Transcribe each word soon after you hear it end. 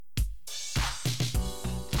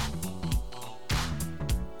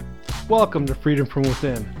Welcome to Freedom from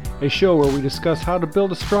Within, a show where we discuss how to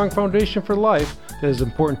build a strong foundation for life that is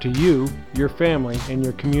important to you, your family, and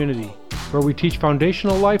your community, where we teach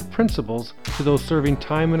foundational life principles to those serving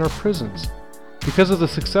time in our prisons. Because of the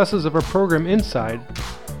successes of our program inside,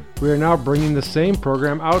 we are now bringing the same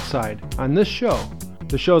program outside on this show,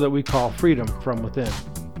 the show that we call Freedom from Within.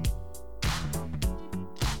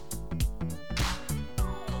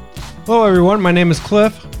 Hello everyone, my name is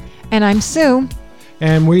Cliff. And I'm Sue.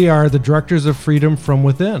 And we are the directors of Freedom from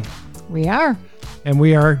Within. We are. And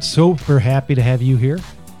we are super happy to have you here.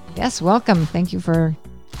 Yes, welcome. Thank you for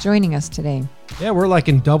joining us today. Yeah, we're like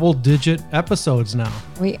in double-digit episodes now.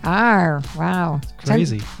 We are. Wow. It's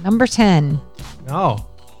crazy. Number 10. Oh,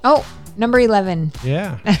 number 11.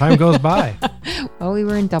 yeah. Time goes by. Well, we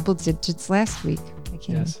were in double digits last week.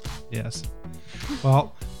 Yes.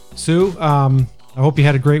 Well, Sue, I hope you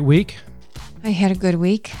had a great week. I had a good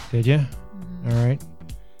week. Did you? All right.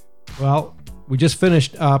 Well, we just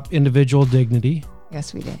finished up Individual Dignity.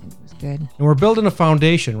 Yes, we did. It was good. And we're building a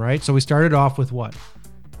foundation, right? So we started off with what?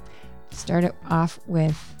 Started off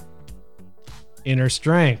with Inner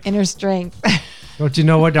strength. inner strength. Don't you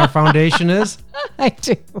know what our foundation is? I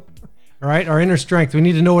do. All right. Our inner strength. We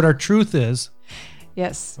need to know what our truth is.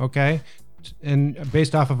 Yes. Okay. And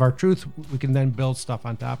based off of our truth, we can then build stuff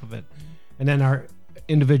on top of it. And then our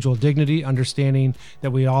individual dignity, understanding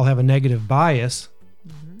that we all have a negative bias,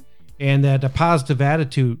 and that a positive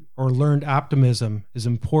attitude or learned optimism is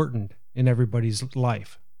important in everybody's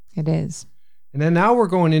life. It is. And then now we're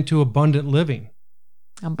going into abundant living.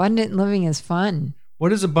 Abundant living is fun.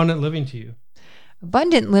 What is abundant living to you?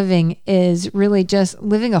 Abundant living is really just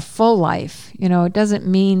living a full life. You know, it doesn't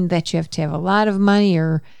mean that you have to have a lot of money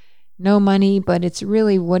or no money, but it's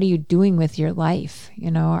really, what are you doing with your life? You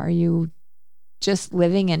know, are you just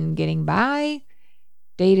living and getting by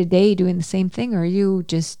day to day doing the same thing? Or are you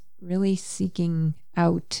just really seeking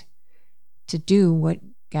out to do what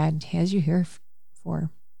God has you here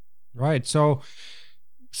for? Right. So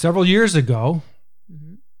several years ago,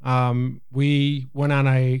 we went on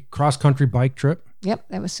a cross-country bike trip. Yep,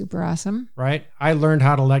 that was super awesome. Right. I learned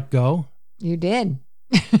how to let go. You did.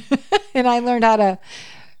 And I learned how to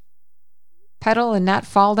pedal and not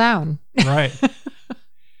fall down. Right.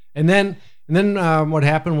 And then what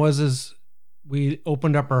happened was we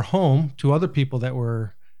opened up our home to other people that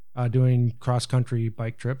were doing cross-country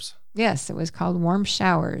bike trips. Yes, it was called Warm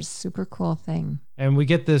Showers. Super cool thing. And we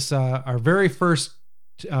get this, our very first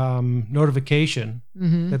notification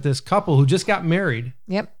that this couple who just got married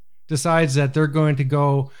decides that they're going to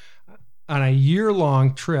go on a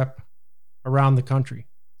year-long trip around the country.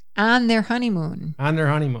 On their honeymoon.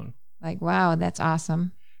 Like, wow, that's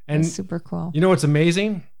awesome. And that's super cool. You know what's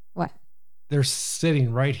amazing? What? They're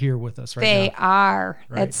sitting right here with us right now. They are.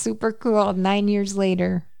 Right. That's super cool. 9 years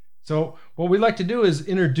later. So what we'd like to do is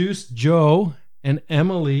introduce Joe and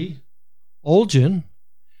Emily Olgin.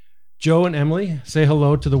 Joe and Emily, say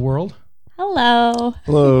hello to the world. Hello.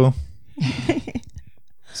 Hello.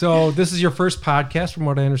 So this is your first podcast, from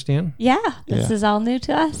what I understand. Yeah, this is all new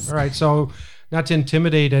to us. All right. So not to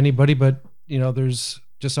intimidate anybody, but you know, there's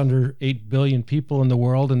just under 8 billion people in the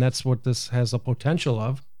world, and that's what this has a potential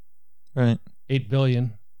of. Right. 8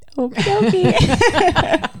 billion. Okay.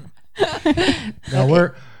 Now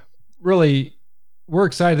we're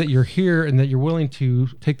excited that you're here and that you're willing to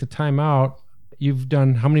take the time out. You've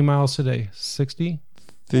done how many miles today? 60?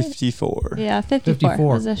 54. Yeah, 54. It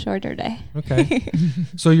was a shorter day. Okay.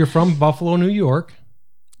 So you're from Buffalo, New York.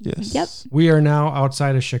 Yes. Yep. We are now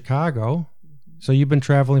outside of Chicago. So you've been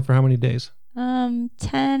traveling for how many days?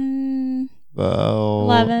 10, Well,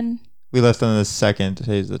 11. we left on the 2nd.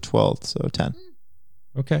 Today's the 12th, so 10.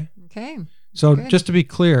 Okay. So Good. just to be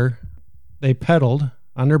clear, they pedaled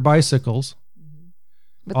on their bicycles.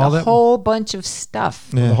 With All a that- whole bunch of stuff.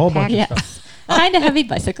 Yeah. A whole bunch Yeah. of stuff. Kind of heavy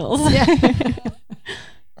bicycles.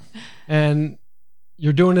 And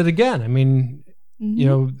you're doing it again. I mean, you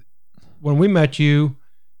know, when we met you,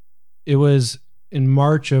 it was in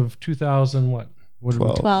March of 2000, what?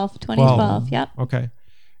 2012. Yep. Okay.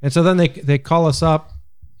 And so then they call us up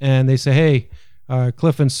and they say, hey,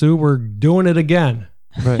 Cliff and Sue, we're doing it again.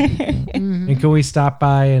 Right. And can we stop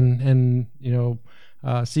by and you know,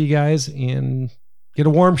 see you guys and get a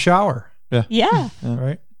warm shower? Yeah, All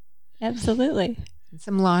right. absolutely.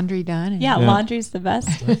 Some laundry done. Yeah, laundry's the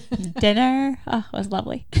best. Dinner was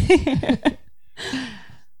lovely.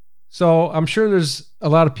 So I'm sure there's a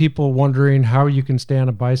lot of people wondering how you can stay on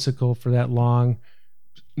a bicycle for that long,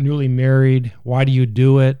 newly married. Why do you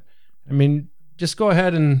do it? I mean, just go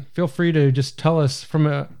ahead and feel free to just tell us from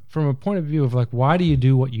a point of view of like, why do you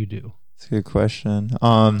do what you do? That's a good question.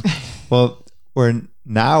 Well, we're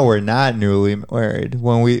now we're not newly married.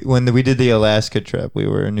 When we did the Alaska trip, we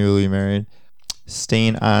were newly married.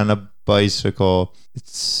 Staying on a bicycle,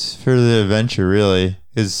 it's for the adventure, really.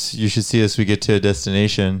 Is you should see us. We get to a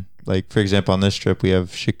destination. Like, for example, on this trip, we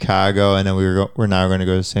have Chicago, and then we're now going to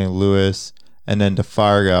go to St. Louis, and then to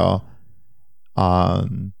Fargo.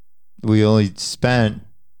 We only spent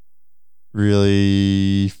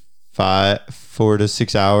really 4 to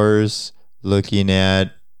 6 hours looking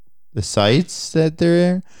at the sites that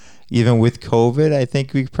they're in. Even with COVID, I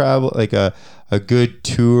think we probably, like a good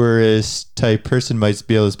tourist type person might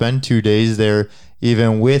be able to spend 2 days there,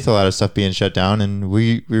 even with a lot of stuff being shut down. And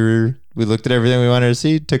we looked at everything we wanted to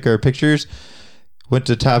see, took our pictures, went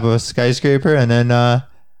to the top of a skyscraper, and then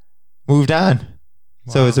moved on.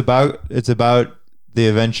 Wow. So it's about the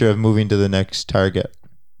adventure of moving to the next target,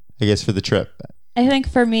 I guess, for the trip. I think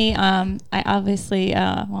for me, I obviously,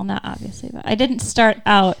 well, not obviously, but I didn't start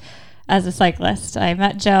out as a cyclist. I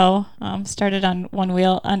met Joe, started on one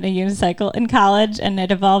wheel on a unicycle in college, and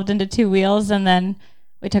it evolved into 2 wheels, and then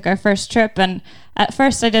we took our first trip. And at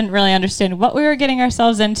first I didn't really understand what we were getting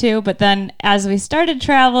ourselves into, but then as we started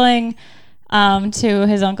traveling to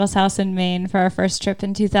his uncle's house in Maine for our first trip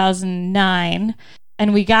in 2009,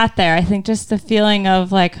 and we got there, I think just the feeling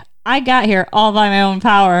of like, I got here all by my own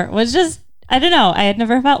power was just, I don't know, I had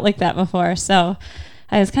never felt like that before. So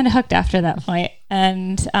I was kind of hooked after that point.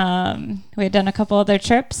 And we had done a couple other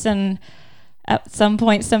trips, and at some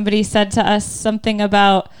point somebody said to us something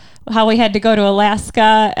about how we had to go to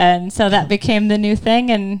Alaska, and so that became the new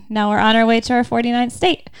thing, and now we're on our way to our 49th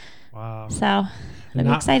state. Wow. So it'll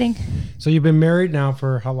be exciting. So you've been married now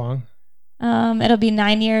for how long? It'll be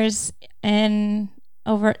 9 years in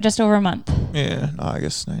just over a month. Yeah, in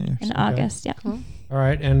August, 9 years. In August, yeah. Cool. All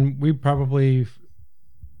right, and we probably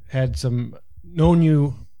had known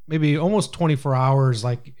you maybe almost 24 hours,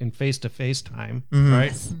 like in face-to-face time,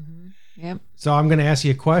 right? Mm-hmm. Yep. So I'm going to ask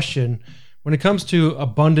you a question. When it comes to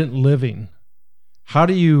abundant living, how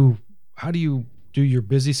do you do your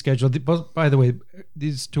busy schedule? By the way,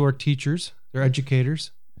 these 2 are teachers; they're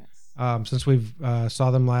educators. Yes. Since we've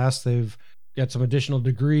saw them last, they've got some additional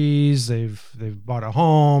degrees. They've bought a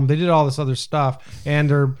home. They did all this other stuff, and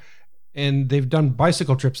they've done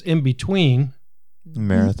bicycle trips in between.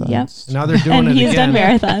 Marathons. Yep. And now they're doing it again. And he's done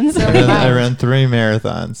marathons. I ran 3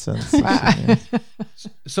 marathons since.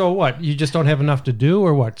 So what? You just don't have enough to do,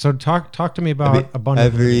 or what? So talk to me about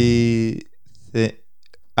abundant living.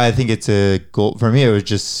 I think it's a goal for me. It was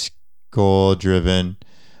just goal driven,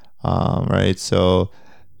 right? So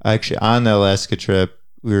actually on the Alaska trip,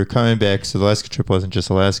 we were coming back. So the Alaska trip wasn't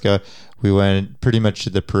just Alaska. We went pretty much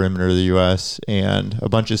to the perimeter of the U.S. and a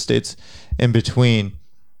bunch of states in between.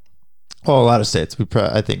 Oh, a lot of states.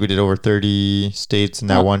 I think we did over 30 states in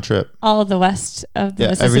that one trip. All of the west of the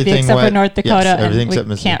Mississippi, except for North Dakota, yes, and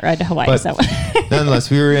we can't ride to Hawaii. But so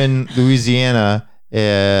nonetheless, we were in Louisiana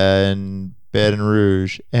and Baton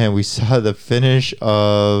Rouge, and we saw the finish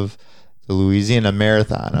of the Louisiana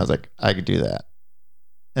Marathon. I was like, I could do that.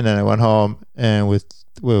 And then I went home, and with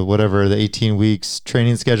whatever the 18 weeks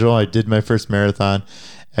training schedule, I did my first marathon,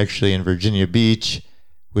 actually in Virginia Beach,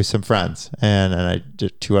 with some friends, and I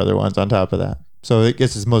did 2 other ones on top of that. So I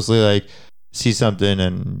guess it's mostly like see something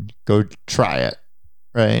and go try it,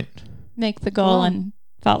 right? Make the goal and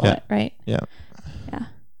follow it, right? Yeah. Yeah.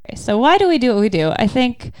 Okay, so why do we do what we do? I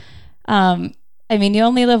think, you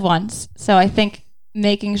only live once. So I think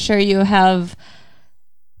making sure you have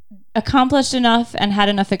accomplished enough and had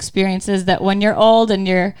enough experiences that when you're old and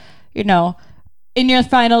you're, in your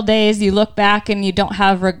final days, you look back and you don't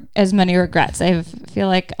have as many regrets. I feel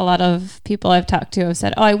like a lot of people I've talked to have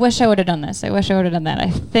said, oh, I wish I would have done this. I wish I would have done that. I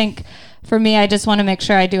think for me, I just want to make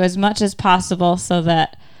sure I do as much as possible so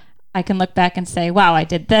that I can look back and say, wow, I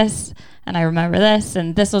did this and I remember this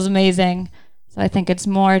and this was amazing. So I think it's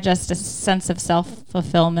more just a sense of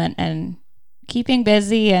self-fulfillment and keeping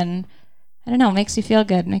busy, and I don't know, makes you feel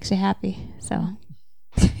good, makes you happy. So...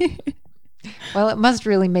 Well, it must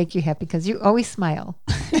really make you happy because you always smile.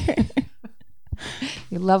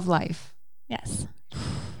 You love life. Yes.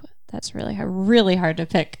 That's really hard to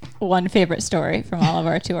pick one favorite story from all of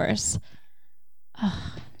our tours.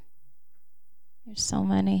 Oh, there's so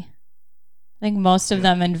many. I think most of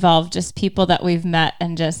them involve just people that we've met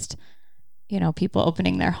and just, people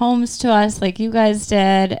opening their homes to us like you guys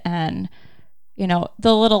did, and,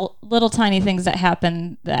 the little tiny things that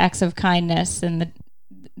happen, the acts of kindness and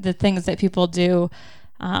the things that people do,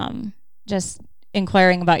 just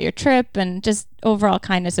inquiring about your trip and just overall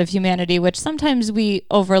kindness of humanity, which sometimes we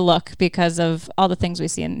overlook because of all the things we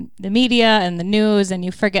see in the media and the news, and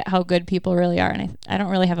you forget how good people really are. And I don't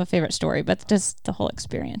really have a favorite story, but just the whole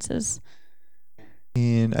experience is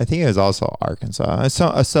And I think it was also Arkansas,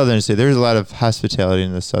 a southern state. There's a lot of hospitality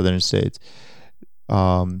in the southern states.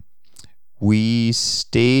 We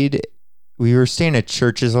were staying at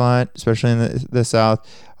churches a lot, especially in the South.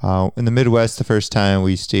 In the Midwest, the first time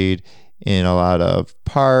we stayed in a lot of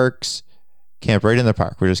parks, camp right in the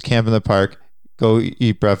park. We're just camp in the park, go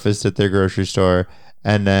eat breakfast at their grocery store,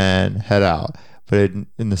 and then head out. But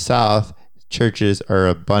in the South, churches are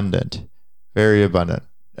abundant, very abundant.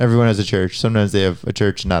 Everyone has a church. Sometimes they have a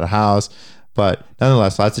church, not a house, but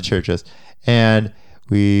nonetheless, lots of churches. And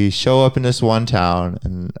we show up in this one town,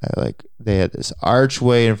 and they had this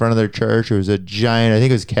archway in front of their church. It was a giant, I think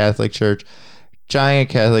it was Catholic church, giant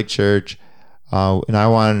Catholic church. And I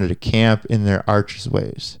wanted to camp in their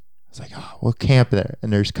archways. I was like, oh, we'll camp there.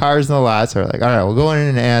 And there's cars in the lot. So we're like, all right, we'll go in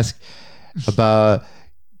and ask about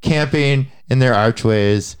camping in their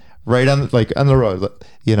archways right on the road.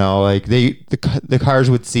 You know, like the cars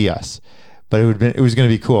would see us. But it was going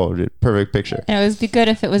to be cool. Perfect picture. And it would be good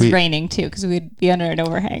if it was raining too, because we'd be under an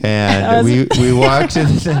overhang. And we walked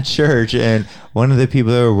into the church, and one of the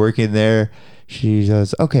people that were working there, she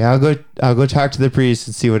goes, "Okay, I'll go talk to the priest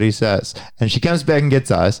and see what he says." And she comes back and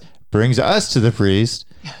gets us, brings us to the priest,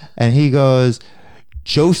 and he goes,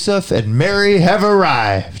 "Joseph and Mary have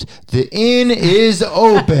arrived. The inn is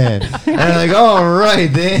open." And I'm like, "All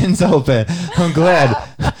right, the inn's open. I'm glad."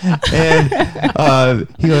 And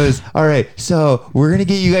he goes, "All right, so we're going to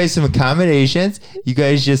get you guys some accommodations. You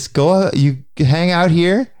guys just you hang out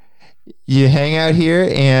here. You hang out here,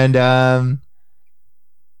 and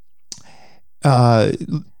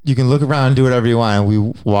you can look around and do whatever you want." And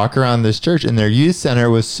we walk around this church, and their youth center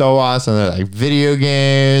was so awesome. They're like video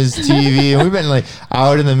games, TV, and we've been like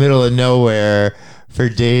out in the middle of nowhere for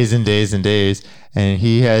days and days and days. And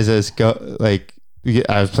he has us go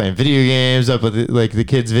I was playing video games up with the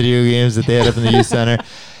kids' video games that they had up in the youth center.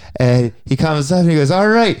 And he comes up and he goes, "All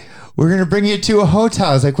right, we're going to bring you to a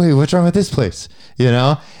hotel." I was like, "Wait, what's wrong with this place?" You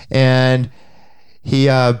know? And he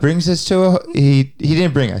brings us to he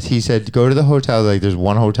didn't bring us. He said, "Go to the hotel. Like, there's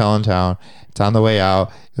one hotel in town. It's on the way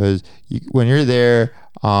out." He goes, "When you're there,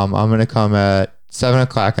 I'm going to come at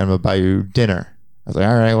 7:00 and I'm going to buy you dinner." I was like,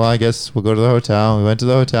 "All right, well, I guess we'll go to the hotel." We went to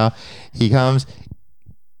the hotel. He comes,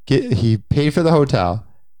 he paid for the hotel,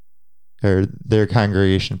 or their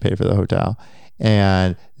congregation paid for the hotel.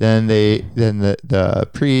 And then the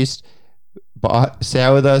priest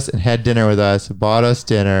sat with us and had dinner with us, bought us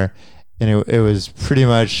dinner. And it was pretty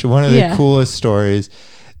much one of the coolest stories.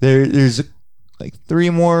 There's like 3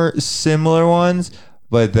 more similar ones,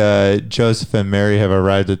 but Joseph and Mary have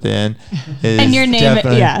arrived at the inn. And your name,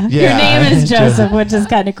 your name is Joseph, which is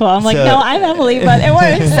kind of cool. I'm like, no, I'm Emily, but it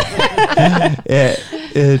works.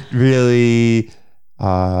 It really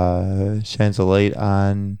shines a light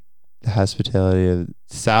on the hospitality of the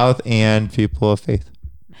South and people of faith.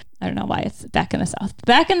 I don't know why it's back in the South.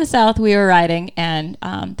 Back in the South, we were riding, and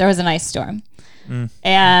there was an ice storm.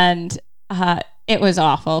 And it was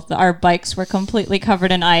awful. Our bikes were completely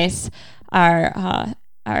covered in ice.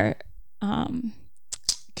 Our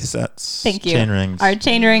cassettes. Thank you. Chain rings. Our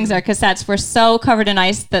chain rings, our cassettes were so covered in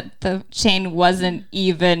ice that the chain wasn't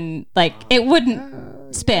even it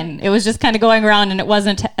wouldn't spin. It was just kind of going around, and it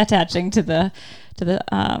wasn't attaching to the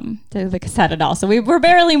cassette at all. So we were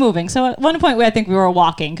barely moving. So at one point I think we were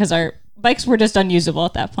walking because our bikes were just unusable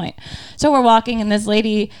at that point. So we're walking, and this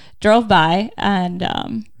lady drove by, and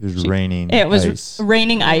it was raining. It was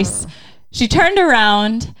raining ice. She turned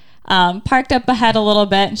around, parked up ahead a little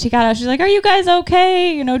bit, and she got out. She's like, "Are you guys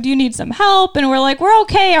okay? You know, do you need some help?" And we're like, "We're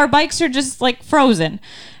okay. Our bikes are just frozen."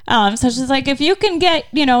 So she's like, "If you can get,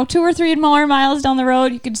 2 or 3 more miles down the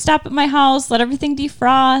road, you can stop at my house, let everything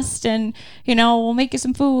defrost, and, we'll make you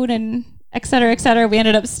some food," and et cetera, et cetera. We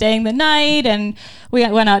ended up staying the night, and we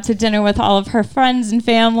went out to dinner with all of her friends and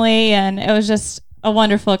family, and it was just a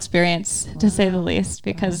wonderful experience, to say the least,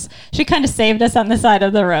 because she kind of saved us on the side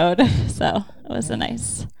of the road. So it was a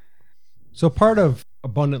nice. So part of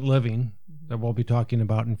abundant living that we'll be talking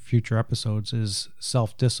about in future episodes is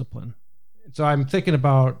self-discipline. So I'm thinking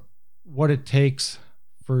about what it takes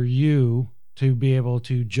for you to be able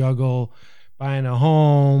to juggle buying a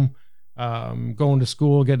home, going to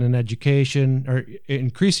school, getting an education, or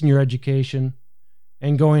increasing your education,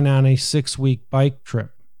 and going on a 6-week bike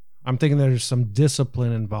trip. I'm thinking there's some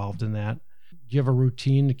discipline involved in that. Do you have a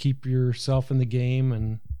routine to keep yourself in the game?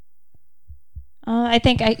 And I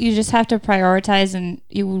think you just have to prioritize, and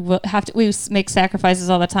you will have to. We make sacrifices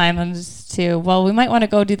all the time, and we might want to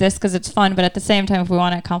go do this because it's fun, but at the same time, if we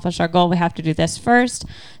want to accomplish our goal, we have to do this first.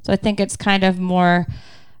 So I think it's kind of more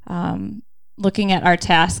looking at our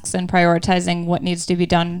tasks and prioritizing what needs to be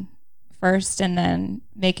done first, and then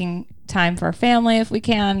making time for our family if we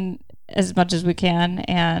can, as much as we can.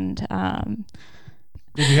 And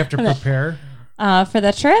Did you have to prepare? For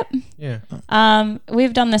the trip? Yeah.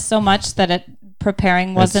 We've done this so much that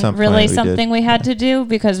preparing wasn't some really point we something did. we had to do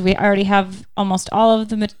because we already have almost all of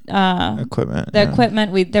the Equipment.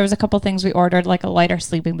 equipment. There was a couple things we ordered, like a lighter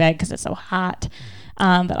sleeping bag because it's so hot.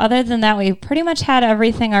 But other than that, we pretty much had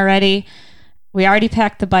everything already. We already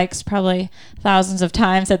packed the bikes probably thousands of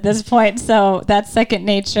times at this point, so that's second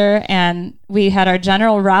nature. And we had our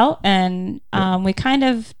general route, and we kind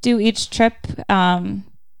of do each trip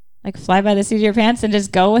like fly by the seat of your pants and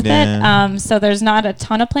just go with it. So there's not a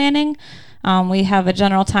ton of planning. We have a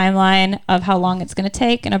general timeline of how long it's going to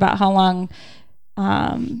take and about how long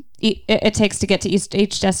it takes to get to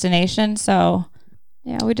each destination. So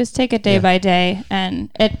yeah, we just take it day by day, and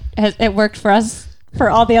it worked for us for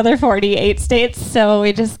all the other 48 states. So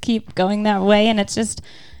we just keep going that way, and it's just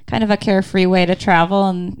kind of a carefree way to travel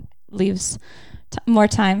and leaves more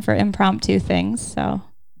time for impromptu things. So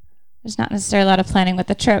there's not necessarily a lot of planning with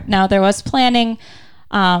the trip. Now, there was planning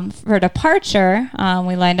for departure.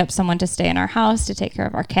 We lined up someone to stay in our house to take care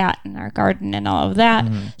of our cat and our garden and all of that.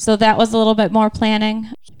 Mm-hmm. So that was a little bit more planning.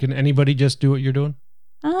 Can anybody just do what you're doing?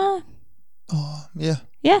 Yeah.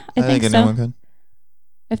 Yeah, I think so. anyone could.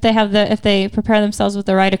 If they prepare themselves with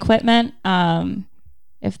the right equipment,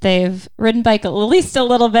 if they've ridden bike at least a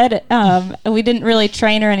little bit. We didn't really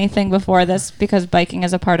train or anything before this because biking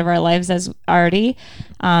is a part of our lives as already.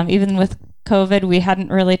 Even with COVID, we hadn't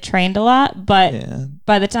really trained a lot, but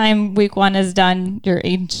by the time week 1 is done, you're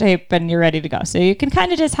in shape and you're ready to go. So you can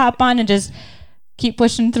kind of just hop on and just keep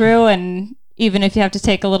pushing through. And even if you have to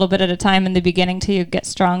take a little bit at a time in the beginning till you get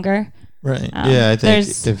stronger. Right. I think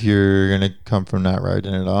if you're going to come from not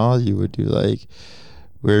riding at all, you would do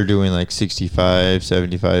we're doing 65,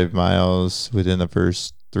 75 miles within the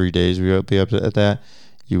first 3 days. We would be up at that.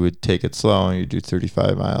 You would take it slow and you do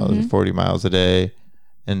 35 miles or 40 miles a day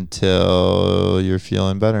until you're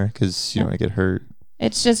feeling better because you don't want to get hurt.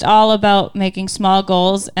 It's just all about making small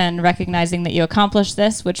goals and recognizing that you accomplish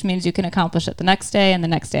this, which means you can accomplish it the next day and the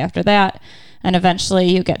next day after that. And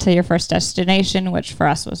eventually you get to your first destination, which for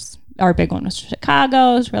us was, our big one was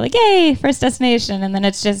Chicago. We're like, yay, first destination. And then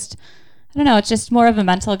it's just, I don't know, it's just more of a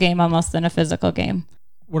mental game almost than a physical game.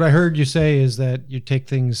 What I heard you say is that you take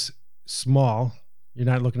things small. You're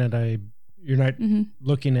not looking at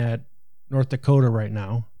looking at North Dakota right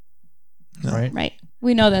now. No. Right.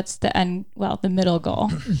 We know that's the end, the middle goal.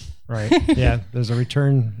 Right. Yeah. There's a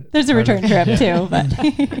return. There's a return trip too,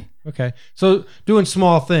 but. Okay. So doing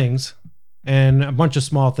small things and a bunch of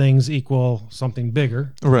small things equal something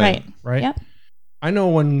bigger. Right. Yep. I know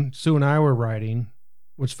when Sue and I were riding,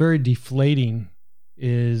 what's very deflating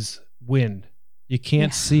is wind. You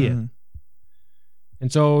can't see it.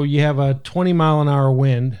 And so you have a 20 mile an hour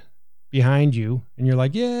wind behind you and you're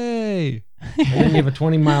like, yay. And then you have a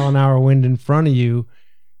 20 mile an hour wind in front of you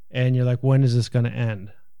and you're like, when is this going to end?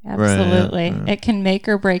 Absolutely. Right. It can make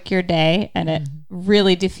or break your day, and it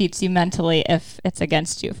really defeats you mentally if it's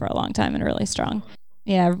against you for a long time and really strong.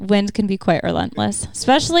 Yeah, wind can be quite relentless,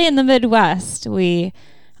 especially in the Midwest. On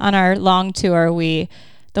our long tour,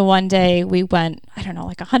 the one day we went,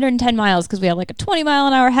 110 miles because we had a 20 mile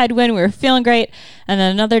an hour headwind. We were feeling great. And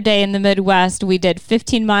then another day in the Midwest, we did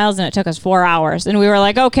 15 miles and it took us 4 hours. And we were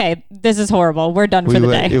like, okay, this is horrible. We're done for the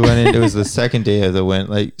day. It was the second day of the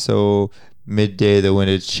wind. So midday, the wind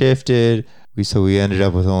had shifted. We ended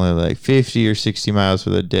up with only 50 or 60 miles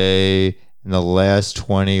for the day. And the last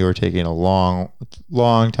 20 were taking a long,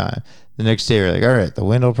 long time. The next day, we're like, all right, the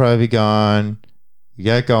wind will probably be gone. We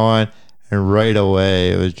got going. And right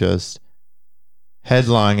away, it was just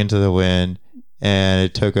headlong into the wind, and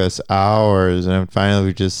it took us hours. And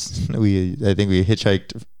finally, I think we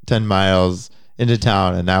hitchhiked 10 miles into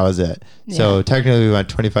town, and that was it. Yeah. So technically, we went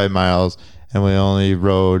 25 miles, and we only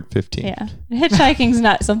rode 15. Yeah, hitchhiking's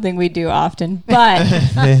not something we do often, but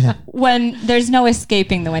when there's no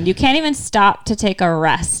escaping the wind, you can't even stop to take a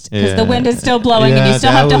rest because the wind is still blowing, and you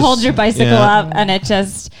still have to hold your bicycle up, and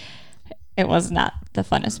it was not the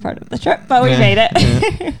funnest part of the trip, but we made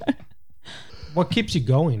it. What keeps you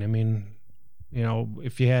going? I mean,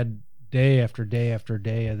 if you had day after day after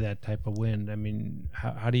day of that type of wind, I mean,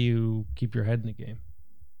 how do you keep your head in the game?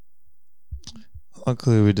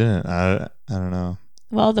 Luckily, we didn't. I don't know.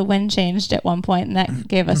 Well, the wind changed at one point, and that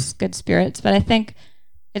gave us good spirits. But I think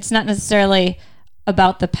it's not necessarily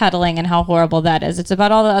about the pedaling and how horrible that is. It's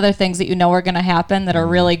about all the other things that are going to happen that are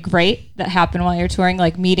really great that happen while you're touring,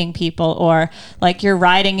 like meeting people or you're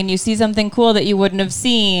riding and you see something cool that you wouldn't have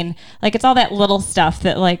seen. It's all that little stuff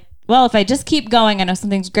that if I just keep going, I know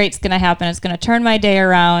something's great's going to happen. It's going to turn my day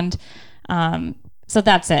around. So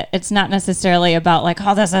that's it. It's not necessarily about like,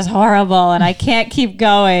 oh, this is horrible and I can't keep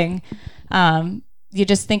going. You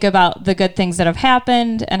just think about the good things that have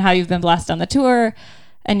happened and how you've been blessed on the tour,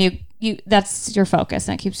 and you that's your focus,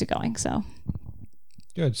 and it keeps you going. So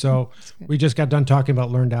good. So we just got done talking about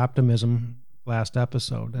learned optimism last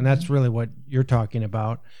episode, and that's really what you're talking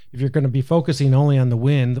about. If you're going to be focusing only on the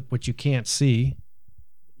win, which you can't see,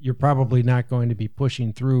 you're probably not going to be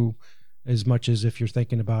pushing through as much as if you're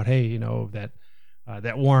thinking about, hey, you know, that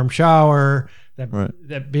warm shower,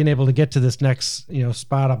 that being able to get to this next, you know,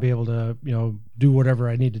 spot, I'll be able to, you know, do whatever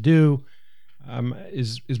I need to do,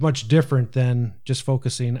 is much different than just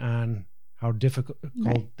focusing on how difficult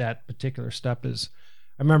that particular step is.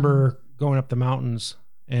 I remember going up the mountains,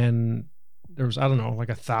 and there was, I don't know, like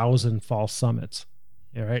 1,000 false summits.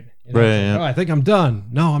 Yeah, right. You know, Right. Oh, I think I'm done.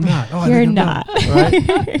 No, I'm not. Oh, you're I think I'm not.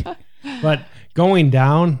 done. Right. But going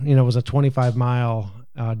down, you know, it was a 25-mile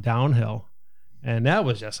downhill, and that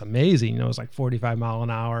was just amazing. You know, it was like 45 mile an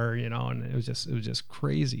hour, you know, and it was just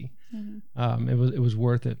crazy. Mm-hmm. It was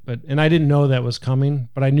worth it. And I didn't know that was coming,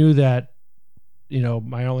 but I knew that, you know,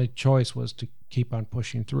 my only choice was to keep on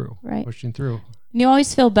pushing through. And you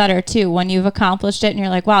always feel better too when you've accomplished it and you're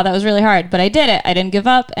like, wow, that was really hard, but I did it. I didn't give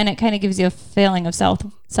up. And it kind of gives you a feeling of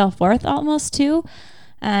self-worth almost too.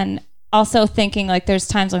 And also thinking like there's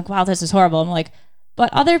times like, wow, this is horrible. I'm like,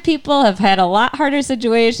 but other people have had a lot harder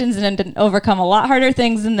situations and didn't overcome a lot harder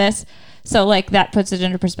things than this. So like that puts it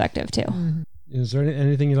into perspective too. Mm-hmm. Is there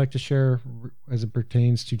anything you'd like to share as it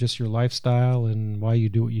pertains to just your lifestyle and why you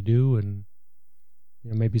do what you do, and,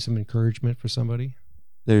 you know, maybe some encouragement for somebody?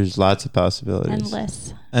 There's lots of possibilities.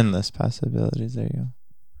 Endless possibilities. There you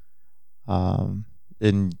go.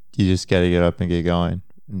 And you just got to get up and get going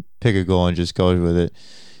and pick a goal and just go with it,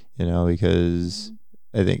 you know, because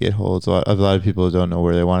I think it holds a lot of people don't know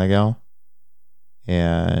where they want to go,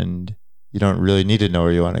 and you don't really need to know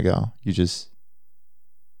where you want to go. You just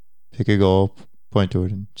pick a goal, point to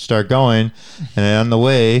it, and start going. And then on the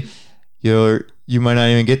way, you might not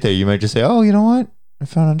even get there. You might just say, oh, you know what? I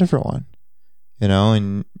found a different one. You know,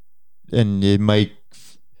 and it might,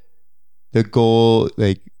 the goal,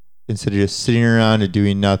 like, instead of just sitting around and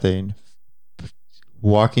doing nothing,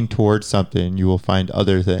 walking towards something, you will find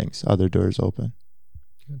other things, other doors open.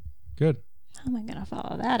 Good. How am I going to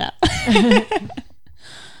follow that up?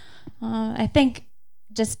 I think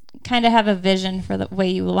just kind of have a vision for the way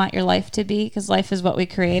you want your life to be, because life is what we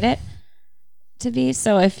create it to be.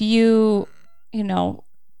 So if you know,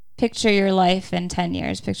 picture your life in 10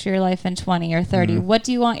 years, picture your life in 20 or 30. Mm-hmm. What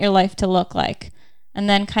do you want your life to look like? And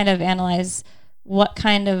then kind of analyze what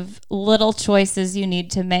kind of little choices you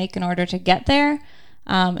need to make in order to get there.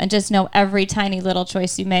 And just know every tiny little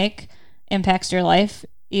choice you make impacts your life,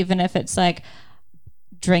 even if it's like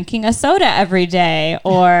drinking a soda every day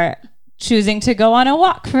or choosing to go on a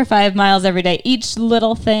walk for 5 miles every day. Each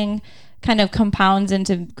little thing kind of compounds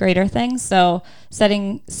into greater things. So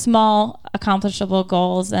setting small accomplishable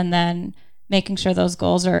goals and then making sure those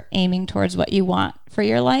goals are aiming towards what you want for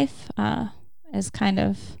your life is kind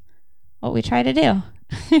of what we try to do.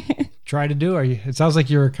 Try to do? It sounds like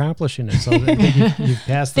you're accomplishing it. So I think you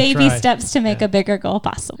passed the baby try. Steps to make a bigger goal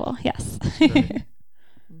possible. Yes. Right.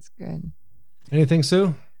 That's good. Anything,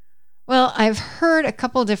 Sue? Well, I've heard a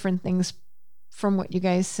couple different things from what you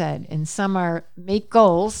guys said, and some are make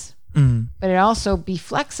goals, but it also be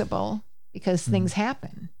flexible because things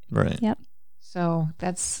happen. Right. Yep. So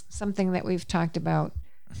that's something that we've talked about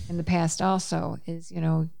in the past also is, you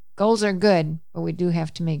know, goals are good, but we do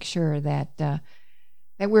have to make sure that that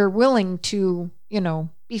we're willing to, you know,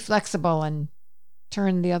 be flexible and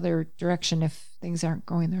turn the other direction if things aren't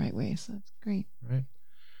going the right way. So that's great. Right.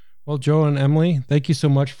 Well, Joe and Emily, thank you so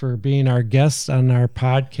much for being our guests on our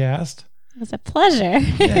podcast. It was a pleasure.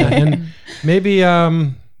 Yeah, and maybe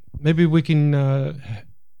we can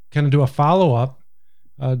kind of do a follow-up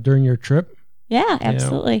during your trip. Yeah,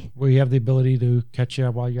 absolutely. You know, where you have the ability to catch you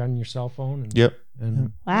while you're on your cell phone. And, Yep.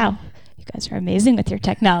 And wow, you guys are amazing with your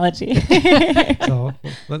technology. So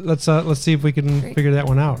let's see if we can figure that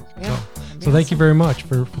one out. Yeah, so thank you very much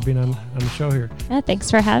for being on the show here. Yeah,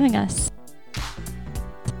 thanks for having us.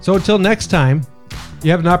 So until next time,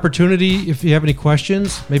 you have an opportunity. If you have any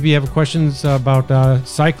questions, maybe you have questions about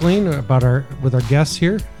cycling or with our guests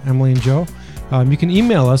here, Emily and Joe. You can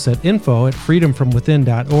email us at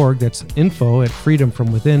info@freedomfromwithin.org. That's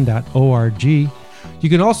info@freedomfromwithin.org. You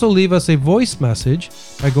can also leave us a voice message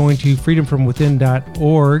by going to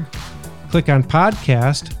freedomfromwithin.org, click on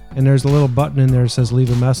podcast, and there's a little button in there that says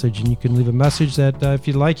leave a message. And you can leave a message that if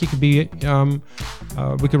you'd like, you could be,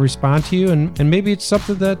 we can respond to you. And maybe it's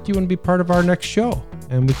something that you want to be part of our next show.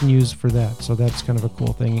 and we can use for that. So that's kind of a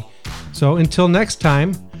cool thing. So until next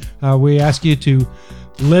time, we ask you to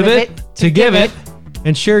live it to give it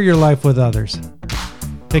and share your life with others.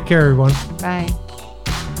 Take care, everyone. Bye.